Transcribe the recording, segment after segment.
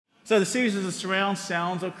So the series is the surround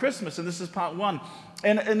sounds of Christmas, and this is part one.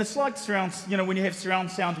 And it's like surrounds, when you have surround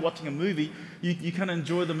sounds watching a movie, you kind of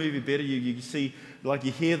enjoy the movie better. You see, like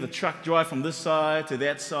you hear the truck drive from this side to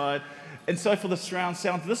that side. And so for the surround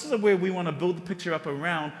sounds, this is where we want to build the picture up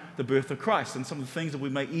around the birth of Christ and some of the things that we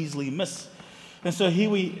may easily miss. And so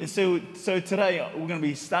so today we're going to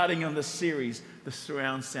be starting on this series, the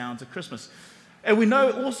surround sounds of Christmas. And we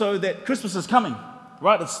know also that Christmas is coming.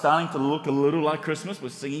 Right, it's starting to look a little like Christmas. We're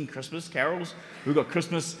singing Christmas carols. We've got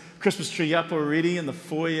Christmas tree up already in the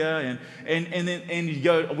foyer, and then you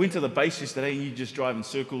go. I went to the base yesterday, and you just drive in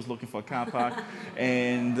circles looking for a car park,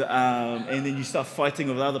 and then you start fighting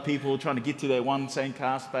with other people trying to get to that one same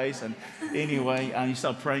car space. And anyway, you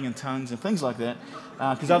start praying in tongues and things like that,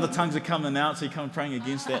 because other tongues are coming out, so you come praying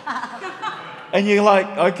against that. And you're like,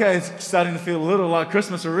 okay, it's starting to feel a little like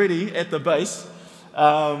Christmas already at the base.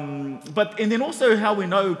 And then also how we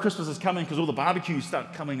know Christmas is coming because all the barbecues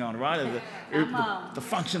start coming on, right? The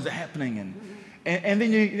functions are happening, and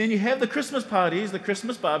then you have the Christmas parties, the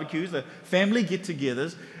Christmas barbecues, the family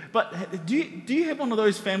get-togethers. But do you have one of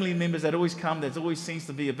those family members that always come, that always seems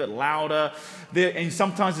to be a bit louder there, and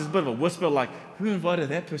sometimes there's a bit of a whisper like, who invited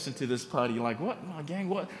that person to this party? Like, what, my gang,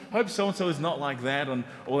 what? Hope so-and-so is not like that,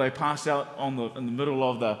 or they pass out in the middle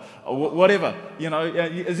of the, or whatever,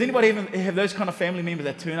 Does anybody even have those kind of family members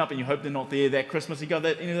that turn up and you hope they're not there that Christmas? You got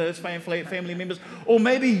that, any of those family members? Or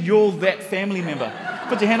maybe you're that family member.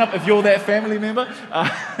 Put your hand up if you're that family member.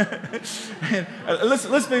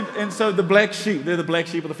 Let's be, and so the black sheep, they're the black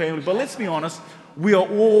sheep of the family. But let's be honest, we are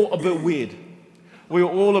all a bit weird. We are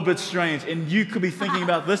all a bit strange. And you could be thinking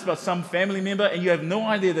about this about some family member, and you have no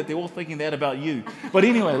idea that they're all thinking that about you. But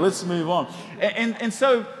anyway, let's move on. And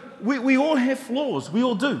so we all have flaws. We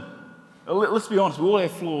all do. Let's be honest, we all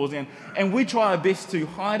have flaws. And we try our best to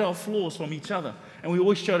hide our flaws from each other. And we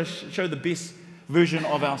always try to show the best version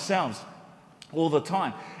of ourselves all the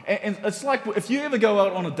time. And it's like if you ever go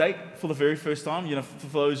out on a date for the very first time, for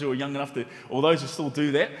those who are young enough to, or those who still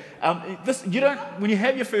do that, when you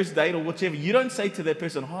have your first date or whatever, you don't say to that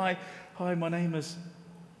person, hi, my name is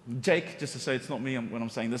Jake, just to say it's not me when I'm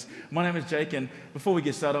saying this. My name is Jake, and before we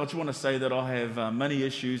get started, I just want to say that I have many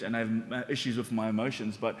issues, and I have issues with my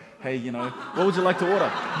emotions, but hey, what would you like to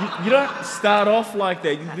order? You don't start off like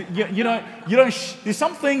that. You don't, there's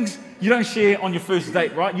some things you don't share on your first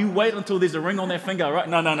date, right? You wait until there's a ring on their finger, right?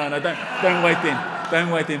 No, don't wait then. Don't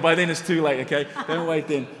wait then. By then it's too late, okay? Don't wait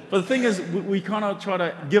then. But the thing is, we kind of try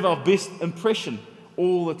to give our best impression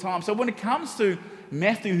all the time. So when it comes to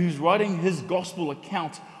Matthew, who's writing his gospel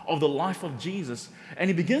account of the life of Jesus, and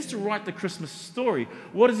he begins to write the Christmas story,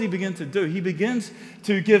 what does he begin to do? He begins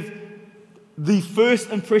to give the first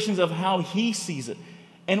impressions of how he sees it.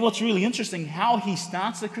 And what's really interesting, how he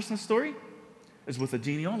starts the Christmas story is with a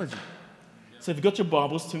genealogy. So if you've got your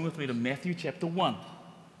Bibles, turn with me to Matthew chapter 1.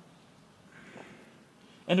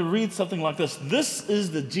 And to read something like this. This is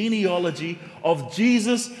the genealogy of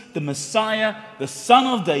Jesus, the Messiah, the son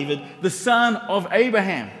of David, the son of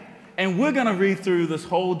Abraham. And we're going to read through this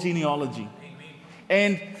whole genealogy.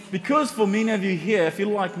 And because for many of you here, if you're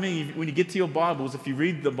like me, when you get to your Bibles, if you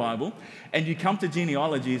read the Bible and you come to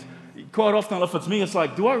genealogies, quite often, if it's me, it's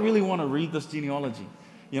like, do I really want to read this genealogy?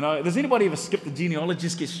 Does anybody ever skip the genealogy,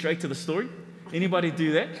 just get straight to the story? Anybody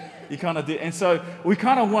do that? You kind of do. And so we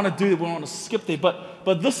kind of want to do that. We want to skip there.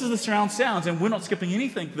 But this is the surround sounds, and we're not skipping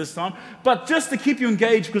anything this time. But just to keep you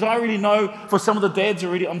engaged, because I already know for some of the dads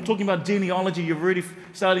already, I'm talking about genealogy, you're already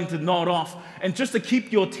starting to nod off. And just to keep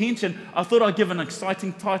your attention, I thought I'd give an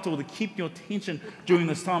exciting title to keep your attention during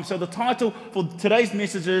this time. So the title for today's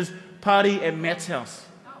message is Party at Matt's House.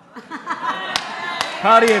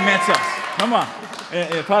 Party at Matt's House. Come on.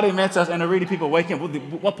 Party at Matt's house, and already people waking up.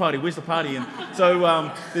 What party? Where's the party? And so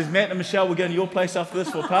there's Matt and Michelle. We're going to your place after this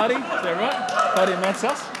for a party. Is that right? Party at Matt's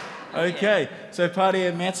house? Okay. So party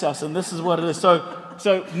at Matt's house, and this is what it is.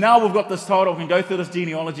 So now we've got this title. We can go through this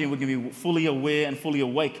genealogy, and we're going to be fully aware and fully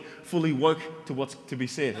awake, fully woke to what's to be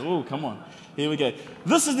said. Oh, come on. Here we go.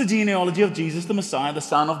 This is the genealogy of Jesus, the Messiah, the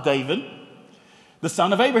son of David, the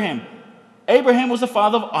son of Abraham. Abraham was the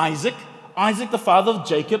father of Isaac. Isaac, the father of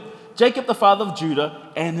Jacob. Jacob, the father of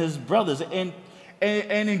Judah, and his brothers. And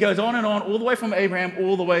it goes on and on, all the way from Abraham,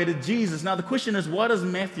 all the way to Jesus. Now, the question is, why does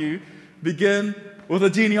Matthew begin with a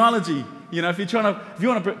genealogy? If you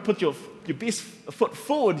want to put your best foot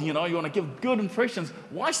forward, you want to give good impressions,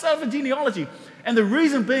 why start with a genealogy? And the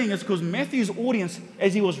reason being is because Matthew's audience,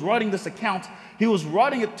 as he was writing this account, he was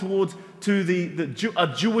writing it to a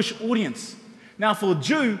Jewish audience. Now, for a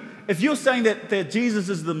Jew, if you're saying that Jesus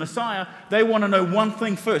is the Messiah, they want to know one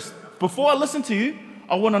thing first. Before I listen to you,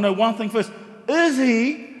 I want to know one thing first. Is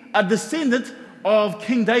he a descendant of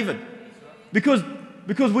King David. Because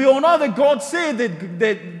we all know that God said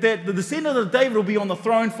that the descendant of David will be on the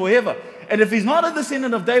throne forever. And if he's not a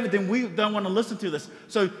descendant of David, then we don't want to listen to this.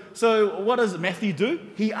 So what does Matthew do?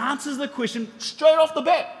 He answers the question straight off the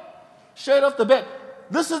bat. Straight off the bat.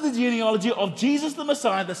 This is the genealogy of Jesus the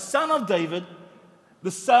Messiah, the son of David,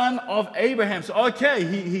 the son of Abraham. So, okay,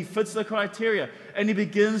 he fits the criteria. And he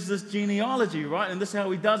begins this genealogy, right? And this is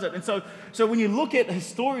how he does it. And so when you look at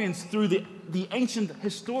historians through the ancient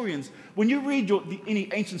historians, when you read any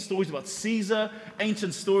ancient stories about Caesar,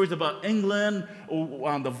 ancient stories about England,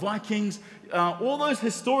 or the Vikings, all those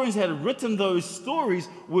historians that had written those stories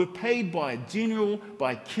were paid by a general,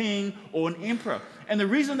 by a king, or an emperor. And the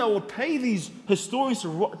reason they would pay these historians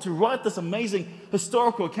to write this amazing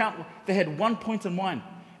historical account, they had one point in mind,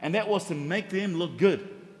 and that was to make them look good.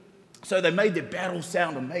 So they made their battles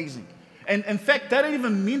sound amazing. And in fact, they don't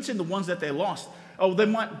even mention the ones that they lost. Oh, they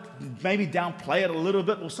might maybe downplay it a little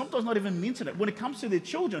bit, or sometimes not even mention it. When it comes to their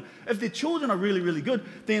children, if their children are really, really good,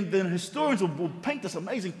 then historians will paint this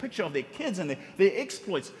amazing picture of their kids and their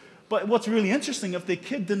exploits. But what's really interesting, if their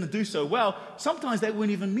kid didn't do so well, sometimes they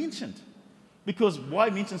weren't even mentioned. Because why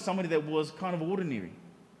mention somebody that was kind of ordinary?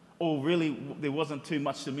 Or really, there wasn't too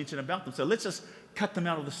much to mention about them. So let's just cut them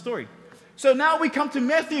out of the story. So now we come to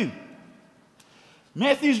Matthew.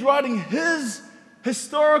 Matthew's writing his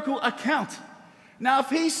historical account. Now, if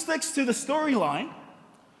he sticks to the storyline,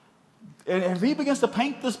 and if he begins to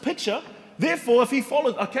paint this picture, therefore, if he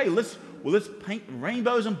follows, okay, let's paint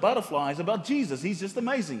rainbows and butterflies about Jesus. He's just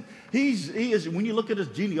amazing. He is. When you look at his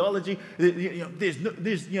genealogy,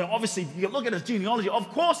 obviously you look at his genealogy. Of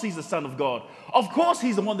course, he's the Son of God. Of course,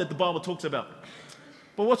 he's the one that the Bible talks about.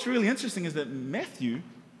 But what's really interesting is that Matthew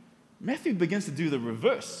begins to do the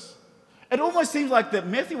reverse. It almost seems like that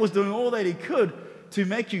Matthew was doing all that he could to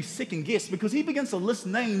make you second guess, because he begins to list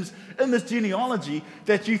names in this genealogy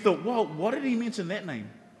that you thought, well, why did he mention that name?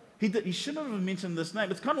 He shouldn't have mentioned this name.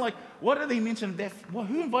 It's kind of like, why did he mention that? Well,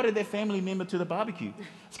 who invited their family member to the barbecue?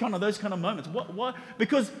 It's kind of those kind of moments. What?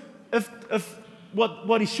 Because if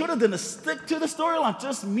what he should have done is stick to the storyline,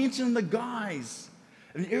 just mention the guys,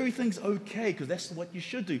 and everything's okay, because that's what you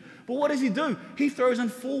should do. But what does he do? He throws in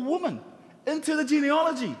 4 women into the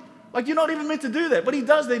genealogy. Like, you're not even meant to do that, but he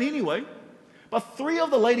does that anyway. But 3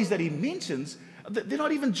 of the ladies that he mentions, they're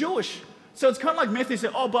not even Jewish. So it's kind of like Matthew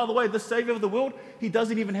said, oh, by the way, the Savior of the world, he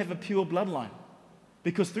doesn't even have a pure bloodline,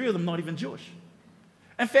 because 3 of them not even Jewish.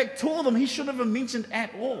 In fact, 2 of them he shouldn't have mentioned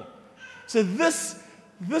at all. So this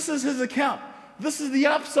is his account. This is the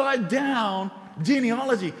upside down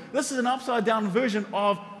genealogy. This is an upside down version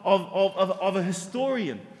of a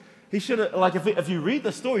historian. He should have, like, if you read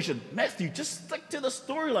the story, Matthew, just stick to the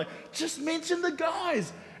storyline. Just mention the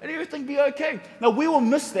guys, and everything be okay. Now, we will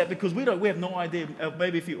miss that because we have no idea.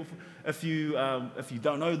 Maybe if you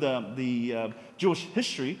don't know the Jewish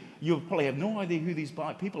history, you'll probably have no idea who these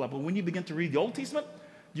people are. But when you begin to read the Old Testament,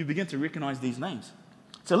 you begin to recognize these names.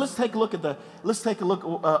 So let's take a look at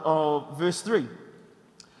verse 3.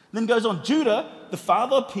 Then goes on, Judah, the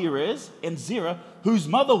father of Perez and Zerah, whose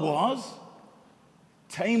mother was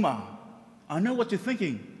Tamar. I know what you're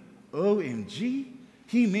thinking. OMG,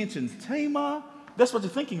 he mentions Tamar. That's what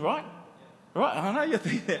you're thinking, right? Right, I know you're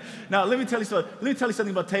thinking that. Now, let me tell you something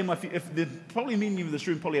about Tamar. Probably many of you in this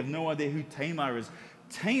room probably have no idea who Tamar is.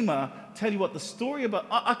 Tamar, tell you what, the story about,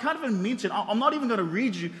 I can't even mention, I'm not even going to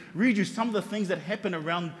read you some of the things that happen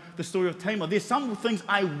around the story of Tamar. There's some things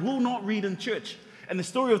I will not read in church. And the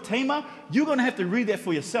story of Tamar, you're going to have to read that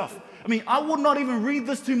for yourself. I mean, I would not even read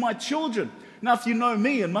this to my children. Now, if you know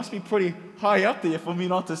me, it must be pretty high up there for me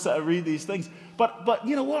not to read these things. But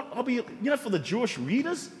you know what? I'll be, for the Jewish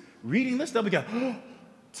readers reading this, they'll be going, oh,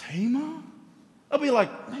 Tamar? I'll be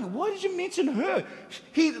like, man, why did you mention her?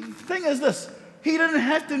 The thing is this, he didn't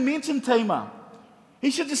have to mention Tamar.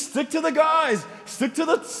 He should just stick to the guys, stick to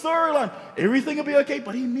the storyline. Everything will be okay,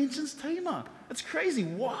 but he mentions Tamar. It's crazy.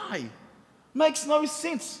 Why? Makes no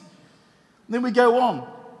sense. Then we go on.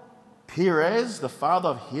 Perez, the father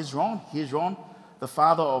of Hezron, the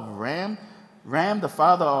father of Ram, the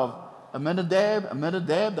father of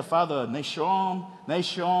Amminadab, the father of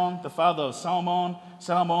Nahshon, the father of Salmon,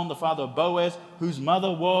 the father of Boaz, whose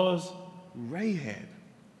mother was Rahab.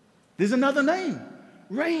 There's another name,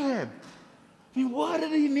 Rahab. I mean, why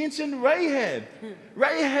did he mention Rahab?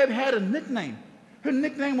 Rahab had a nickname. Her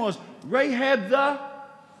nickname was Rahab the...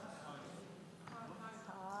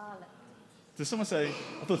 Did someone say,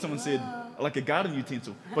 I thought someone said, like a garden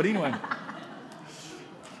utensil. But anyway,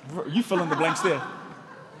 you fill in the blanks there.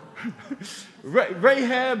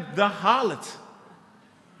 Rahab the harlot.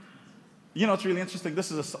 You know, it's really interesting.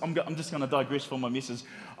 I'm just going to digress from my message.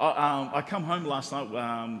 I come home last night,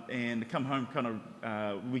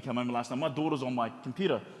 we come home last night. My daughter's on my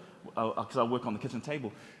computer because I work on the kitchen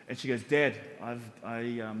table, and she goes, "Dad,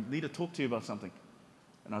 I need to talk to you about something."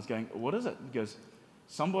 And I was going, "What is it?" He goes,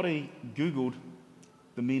 "Somebody Googled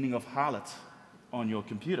the meaning of harlot on your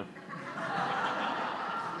computer."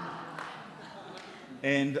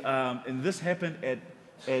 and this happened at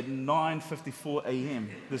 9:54 a.m.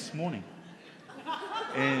 this morning.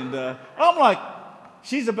 And I'm like,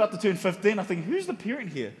 she's about to turn 15. I think, who's the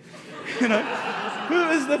parent here? You know, who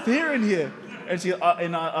is the parent here?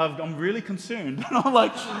 And I'm really concerned. And I'm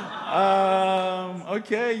like,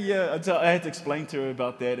 okay, yeah. And so I had to explain to her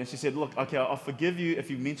about that. And she said, look, okay, I'll forgive you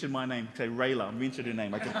if you mention my name. Say Rayla, I mentioned her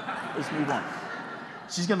name. Okay, let's move on.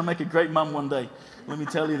 She's going to make a great mum one day. Let me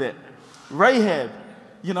tell you that. Rahab,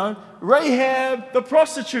 you know, Rahab, the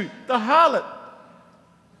prostitute, the harlot.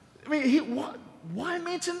 I mean, why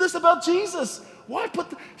mention this about Jesus? Why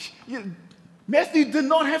Matthew did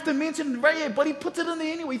not have to mention Rahab, but he puts it in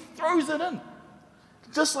there anyway. He throws it in.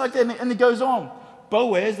 Just like that, and he goes on.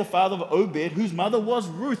 Boaz, the father of Obed, whose mother was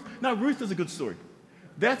Ruth. Now, Ruth is a good story.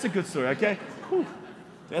 That's a good story, okay? Whew,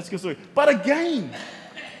 that's a good story. But again,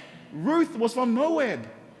 Ruth was from Moab.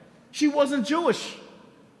 She wasn't Jewish.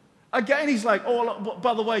 Again, he's like, oh,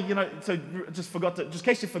 by the way, you know, so just in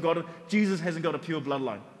case you forgot it, Jesus hasn't got a pure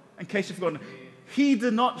bloodline. In case you've forgotten, he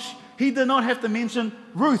did not have to mention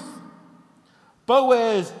Ruth.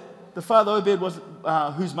 Boaz, the father of Obed,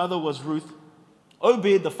 whose mother was Ruth.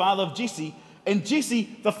 Obed, the father of Jesse, and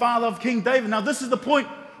Jesse, the father of King David. Now, this is the point.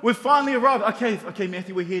 We've finally arrived. Okay,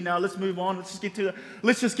 Matthew, we're here now. Let's move on. Let's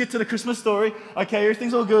just get to the Christmas story. Okay,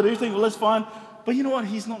 everything's all good. Let's fine. But you know what?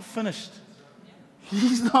 He's not finished.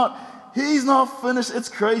 He's not finished. It's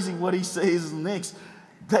crazy what he says next.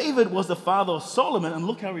 David was the father of Solomon, and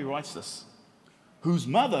look how he writes this. Whose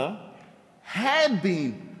mother had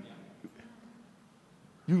been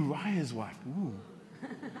Uriah's wife. Ooh.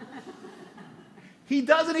 He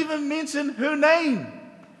doesn't even mention her name.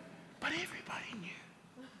 But everybody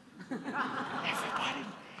knew.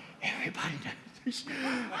 Everybody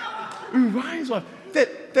knew. Uriah's wife.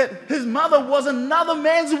 That his mother was another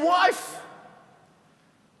man's wife.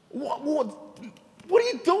 What are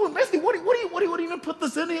you doing, Matthew? What do you even put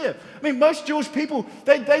this in here? I mean, most Jewish people,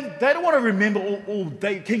 they don't want to remember all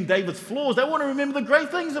King David's flaws. They want to remember the great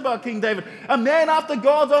things about King David. A man after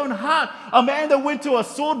God's own heart. A man that went to a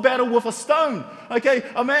sword battle with a stone. Okay,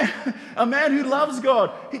 a man who loves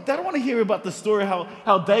God. They don't want to hear about the story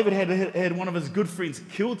how David had one of his good friends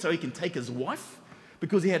killed so he can take his wife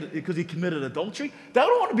because he committed adultery. They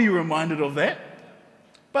don't want to be reminded of that.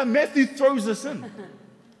 But Matthew throws this in.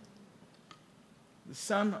 The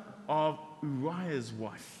son of Uriah's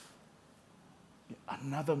wife,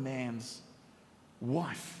 another man's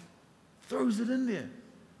wife, throws it in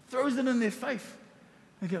their faith.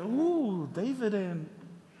 They go, ooh, David and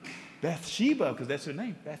Bathsheba, because that's her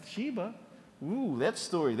name, Bathsheba. Ooh, that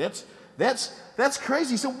story, that's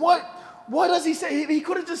crazy. So what does he say? He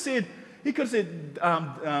could have just said,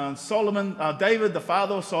 Solomon, David, the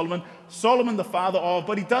father of Solomon, Solomon, the father of,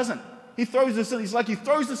 but he doesn't. He throws this in. He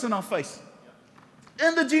throws this in our face.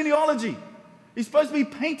 In the genealogy. He's supposed to be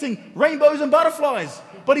painting rainbows and butterflies,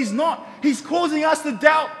 but he's not. He's causing us to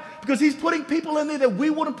doubt because he's putting people in there that we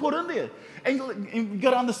wouldn't put in there. And you've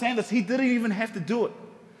got to understand this. He didn't even have to do it.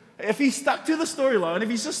 If he stuck to the storyline, if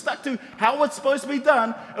he's just stuck to how it's supposed to be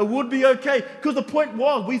done, it would be okay. Because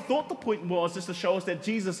we thought the point was just to show us that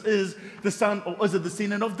Jesus is the son or is a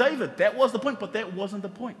descendant of David. That was the point, but that wasn't the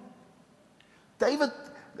point.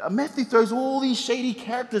 Matthew throws all these shady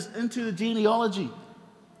characters into the genealogy.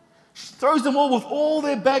 Throws them all with all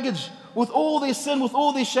their baggage, with all their sin, with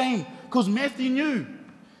all their shame. Because Matthew knew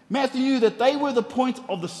that they were the point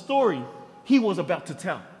of the story he was about to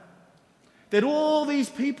tell. That all these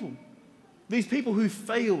people who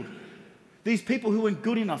failed, these people who weren't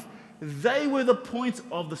good enough, they were the point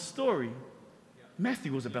of the story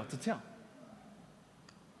Matthew was about to tell.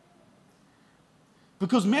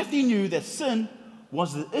 Because Matthew knew that sin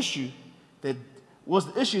was the issue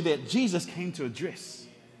that Jesus came to address.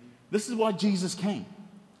 This is why Jesus came.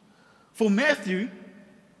 For Matthew,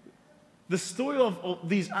 the story of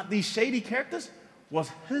these shady characters was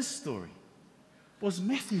his story, was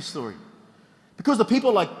Matthew's story. Because the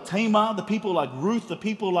people like Tamar, the people like Ruth, the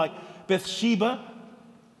people like Bathsheba,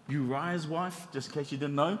 Uriah's wife, just in case you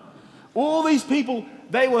didn't know, all these people,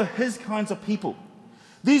 they were his kinds of people.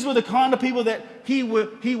 These were the kind of people that he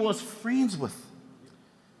was friends with.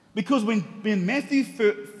 Because when Matthew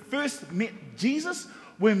first met Jesus,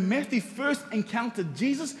 when Matthew first encountered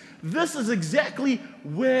Jesus, this is exactly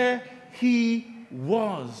where he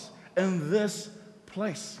was in this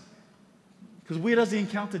place. Because where does he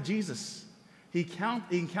encounter Jesus? He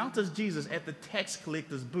encounters Jesus at the tax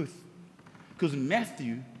collector's booth. Because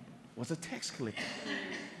Matthew was a tax collector.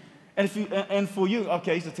 And for you,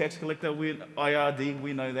 okay, he's a tax collector, we're IRD,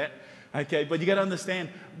 we know that. Okay, but you got to understand,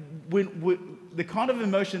 the kind of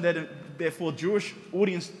emotion that for a Jewish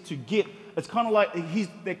audience to get, it's kind of like he's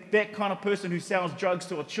that kind of person who sells drugs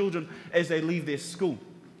to our children as they leave their school.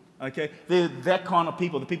 Okay, they're that kind of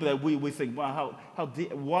people, the people that we think, wow,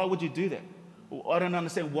 why would you do that? I don't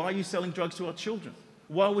understand. Why are you selling drugs to our children?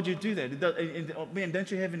 Why would you do that? Man, don't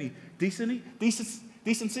you have any decency?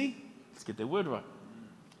 Let's get that word right.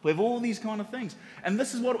 We have all these kind of things. And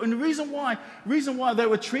this is and the reason why they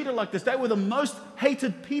were treated like this, they were the most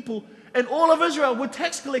hated people in all of Israel, were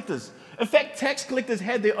tax collectors. In fact, tax collectors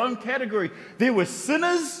had their own category. There were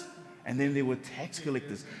sinners, and then there were tax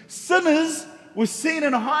collectors. Sinners were seen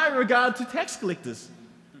in a higher regard to tax collectors.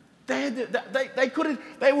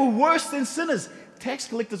 They were worse than sinners. Tax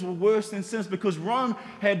collectors were worse than sinners because Rome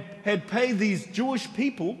had paid these Jewish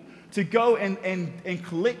people to go and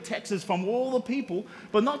collect taxes from all the people.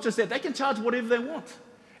 But not just that, they can charge whatever they want.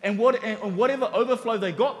 And whatever overflow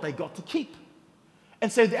they got to keep.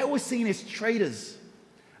 And so they were seen as traitors.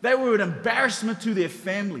 They were an embarrassment to their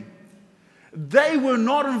family. They were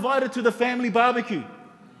not invited to the family barbecue.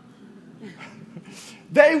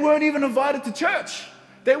 They weren't even invited to church.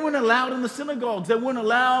 They weren't allowed in the synagogues. They weren't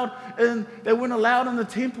allowed in the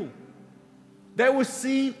temple. They were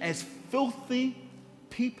seen as filthy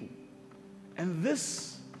people. And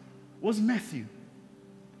this was Matthew.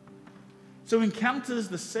 So he encounters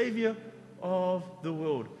the Savior of the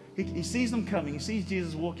world. He sees them coming. He sees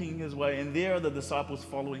Jesus walking his way, and there are the disciples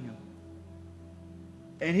following him.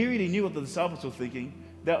 And he already knew what the disciples were thinking.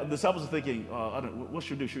 The disciples were thinking, what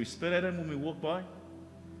should we do? Should we spit at him when we walk by?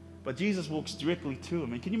 But Jesus walks directly to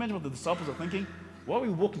him. And can you imagine what the disciples are thinking? Why are we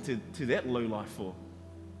walking to that lowlife for?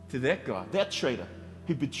 To that guy, that traitor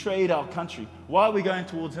who betrayed our country. Why are we going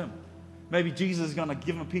towards him? Maybe Jesus is going to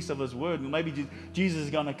give him a piece of his word. Maybe Jesus is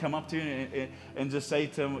going to come up to him and just say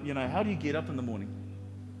to him, how do you get up in the morning?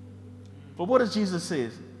 But what does Jesus say?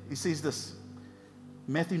 He says this.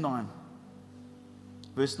 Matthew 9,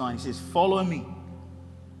 verse 9. He says, follow me.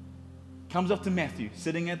 Comes up to Matthew,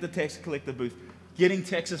 sitting at the tax collector booth, getting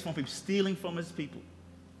taxes from people, stealing from his people.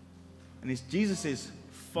 And Jesus says,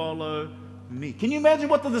 follow me. Can you imagine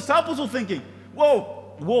what the disciples were thinking?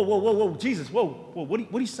 Whoa, Jesus, what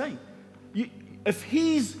are you saying? If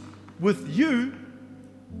he's with you,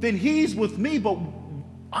 then he's with me, but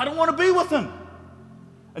I don't want to be with him.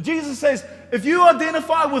 And Jesus says, if you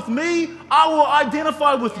identify with me, I will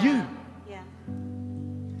identify with you. Yeah.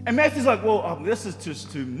 And Matthew's like, this is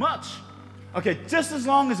just too much. Okay, just as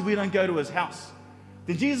long as we don't go to his house.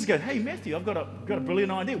 Then Jesus goes, hey, Matthew, I've got a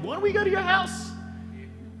brilliant idea. Why don't we go to your house?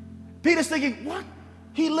 Peter's thinking, what?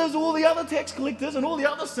 He lives with all the other tax collectors and all the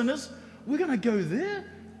other sinners. We're going to go there?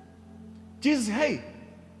 Jesus, hey,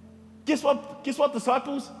 guess what,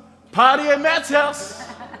 disciples? Party at Matt's house.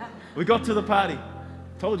 We got to the party.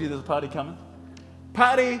 Told you there's a party coming.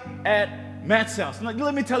 Party at Matt's house. Now,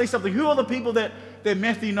 let me tell you something. Who are the people that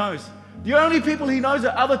Matthew knows? The only people he knows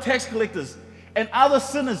are other tax collectors and other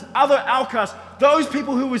sinners, other outcasts, those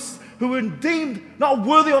people who were deemed not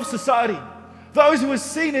worthy of society, those who were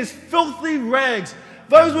seen as filthy rags.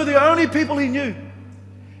 Those were the only people he knew.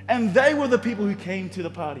 And they were the people who came to the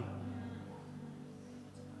party.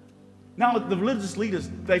 Now, the religious leaders,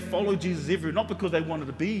 they followed Jesus everywhere, not because they wanted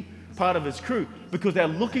to be part of his crew, because they're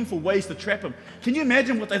looking for ways to trap him. Can you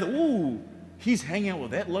imagine what they thought? Ooh, he's hanging out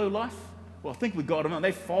with that low life? Well, I think we got him out.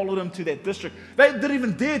 They followed him to that district. They didn't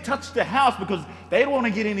even dare touch the house because they didn't want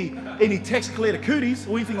to get any tax collector cooties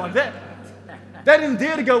or anything like that. They didn't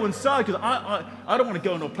dare to go inside because I don't want to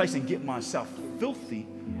go into a place and get myself filthy.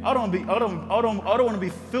 I don't want to be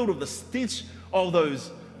filled with the stench of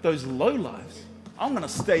those low lives. I'm going to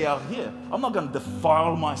stay out here. I'm not going to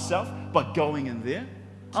defile myself by going in there.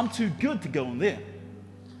 I'm too good to go in there.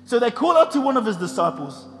 So they call out to one of his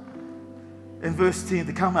disciples in verse 10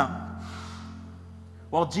 to come out.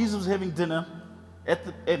 While Jesus was having dinner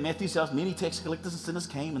at Matthew's house, many tax collectors and sinners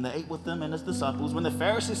came and they ate with him and his disciples. When the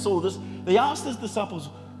Pharisees saw this, they asked his disciples,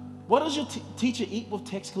 "Why does your teacher eat with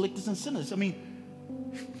tax collectors and sinners?" I mean,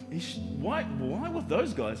 why with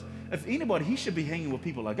those guys? If anybody, he should be hanging with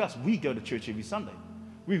people like us. We go to church every Sunday.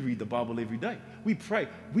 We read the Bible every day. We pray.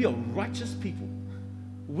 We are righteous people.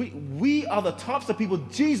 We are the types of people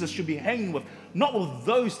Jesus should be hanging with, not with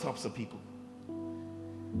those types of people.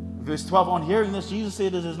 Verse 12, on hearing this, Jesus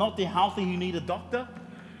said, "It is not the healthy who need a doctor,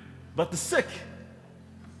 but the sick."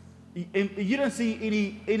 You don't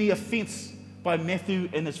see any offense by Matthew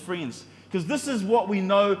and his friends, because this is what we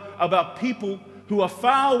know about people who are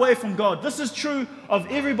far away from God. This is true of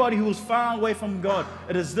everybody who is far away from God.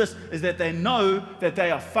 It is that they know that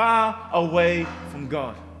they are far away from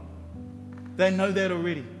God. They know that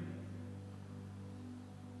already.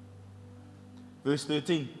 Verse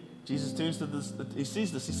 13, Jesus turns to this,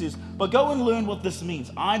 he says, "But go and learn what this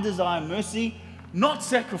means. I desire mercy, not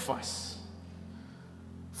sacrifice.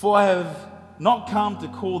 For I have not come to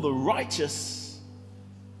call the righteous,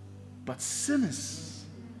 but sinners."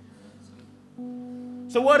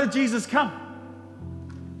 So why did Jesus come?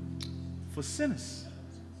 For sinners.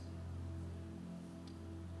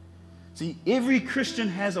 See, every Christian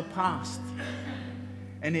has a past,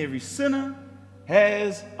 and every sinner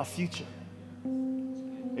has a future.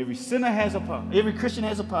 Every sinner has a past. Every Christian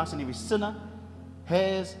has a past, and every sinner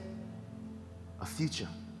has a future.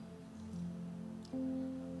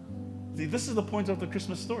 See, this is the point of the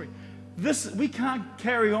Christmas story. We can't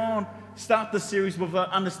start this series without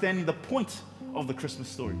understanding the point of the Christmas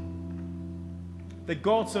story. That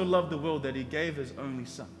God so loved the world that He gave His only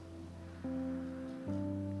Son.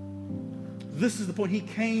 This is the point. He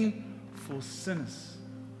came for sinners.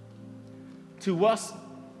 To us,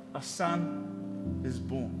 a Son is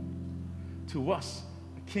born. To us,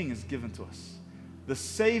 a King is given to us. The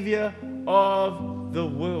Savior of the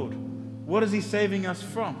world. What is He saving us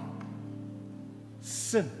from?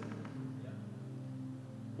 Sin.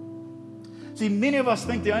 See, many of us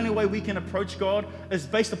think the only way we can approach God is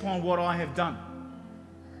based upon what I have done.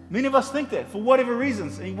 Many of us think that for whatever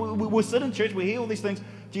reasons. And we sit in church, we hear all these things,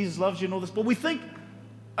 Jesus loves you and all this, but we think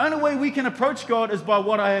the only way we can approach God is by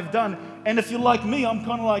what I have done. And if you're like me, I'm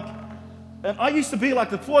kind of like, and I used to be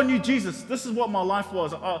like, before I knew Jesus, this is what my life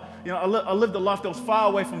was. I lived a life that was far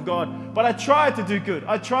away from God, but I tried to do good.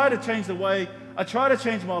 I tried to change the way. I tried to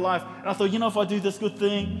change my life, and I thought, if I do this good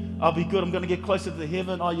thing, I'll be good. I'm going to get closer to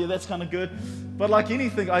heaven. Oh, yeah, that's kind of good. But like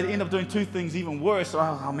anything, I end up doing two things even worse.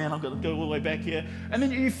 Oh, man, I'm going to go all the way back here. And then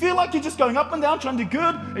you feel like you're just going up and down, trying to do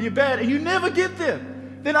good, and you're bad, and you never get there.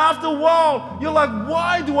 Then after a while, you're like,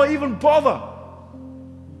 why do I even bother?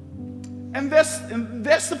 And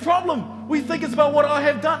that's the problem. We think it's about what I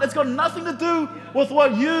have done. It's got nothing to do with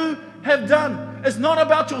what you have done. It's not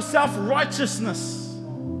about your self-righteousness.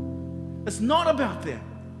 It's not about that.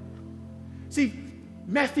 See,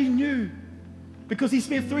 Matthew knew because he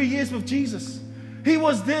spent 3 years with Jesus. He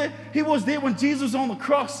was there when Jesus was on the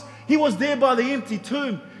cross. He was there by the empty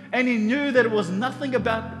tomb. And he knew that it was nothing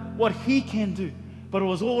about what he can do, but it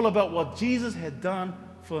was all about what Jesus had done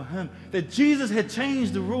for him. That Jesus had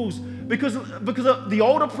changed the rules. Because of the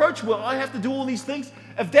old approach where I have to do all these things,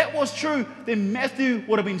 if that was true, then Matthew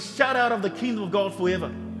would have been shut out of the kingdom of God forever.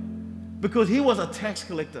 Because he was a tax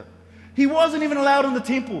collector. He wasn't even allowed in the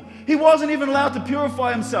temple. He wasn't even allowed to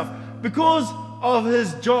purify himself because of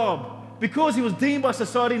his job, because he was deemed by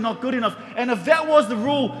society not good enough. And if that was the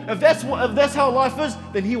rule, if that's how life is,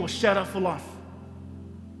 then he was shut up for life.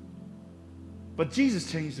 But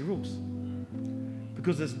Jesus changed the rules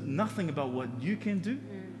because there's nothing about what you can do,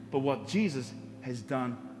 but what Jesus has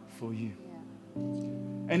done for you.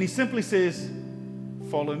 And he simply says,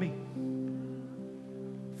 follow me.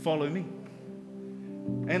 Follow me.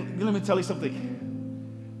 And let me tell you something.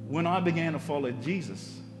 When I began to follow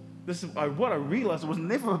Jesus, what I realized, it was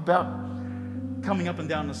never about coming up and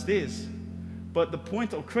down the stairs. But the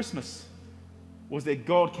point of Christmas was that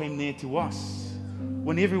God came near to us.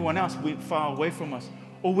 When everyone else went far away from us,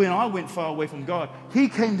 or when I went far away from God, He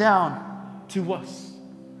came down to us.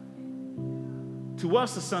 To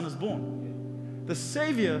us, the Son is born. The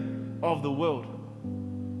Savior of the world.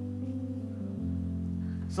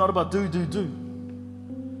 It's not about do.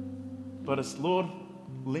 But it's, Lord,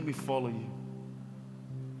 let me follow you.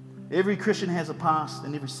 Every Christian has a past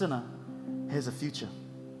and every sinner has a future.